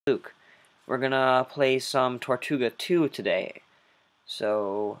Luke. We're gonna play some Tortuga 2 today.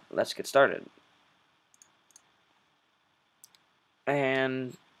 So let's get started.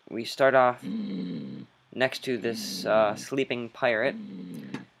 And we start off next to this sleeping pirate.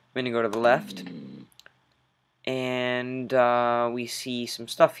 We're gonna go to the left. And we see some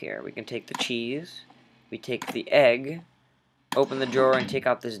stuff here. We can take the cheese. We take the egg. Open the drawer and take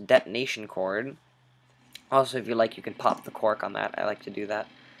out this detonation cord. Also, if you like, you can pop the cork on that. I like to do that.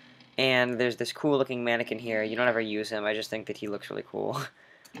 And there's this cool looking mannequin here. You don't ever use him, I just think that he looks really cool.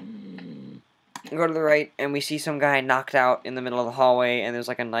 Go to the right, and we see some guy knocked out in the middle of the hallway, and there's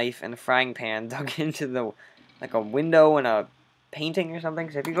like a knife and a frying pan dug into the, like a window in a painting or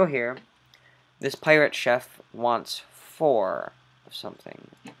something. So if you go here, this pirate chef wants 4 of something.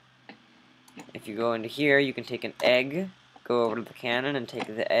 If you go into here, you can take an egg, go over to the cannon and take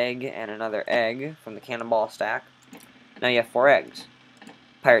the egg and another egg from the cannonball stack. Now you have 4 eggs.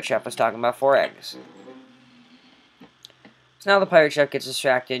 Pirate Chef was talking about 4 eggs. So now the Pirate Chef gets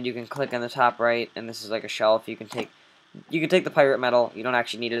distracted. You can click on the top right, and this is like a shelf. You can take the pirate medal. You don't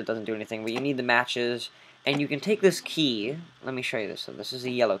actually need it. It doesn't do anything. But you need the matches, and you can take this key. Let me show you this. So this is a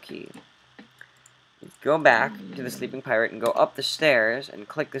yellow key. Go back to the sleeping pirate and go up the stairs and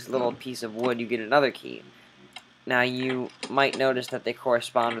click this little piece of wood. You get another key. Now you might notice that they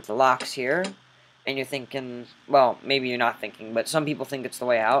correspond with the locks here. And you're thinking, well, maybe you're not thinking, but some people think it's the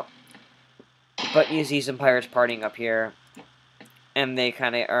way out. But you see some pirates partying up here, and they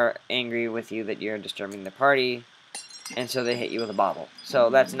kind of are angry with you that you're disturbing their party, and so they hit you with a bottle. So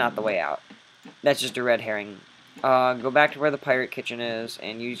that's not the way out. That's just a red herring. Go back to where the pirate kitchen is,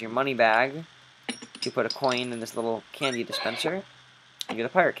 and use your money bag to put a coin in this little candy dispenser, and get a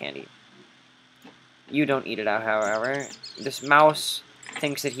pirate candy. You don't eat it out, however. This mouse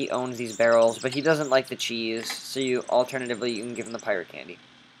thinks that he owns these barrels, but he doesn't like the cheese, so alternatively you can give him the pirate candy.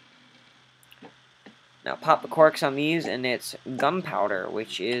 Now pop the corks on these, and it's gunpowder,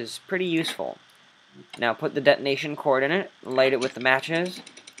 which is pretty useful. Now put the detonation cord in it, light it with the matches,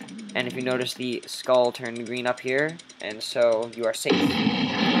 and if you notice the skull turned green up here, and so you are safe.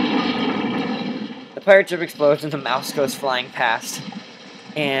 The pirate ship explodes and the mouse goes flying past.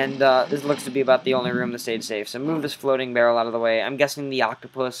 And this looks to be about the only room that stayed safe. So move this floating barrel out of the way. I'm guessing the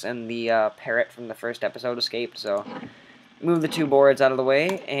octopus and the parrot from the first episode escaped, so move the 2 boards out of the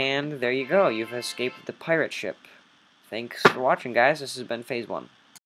way, and there you go. You've escaped the pirate ship. Thanks for watching, guys. This has been Phase 1.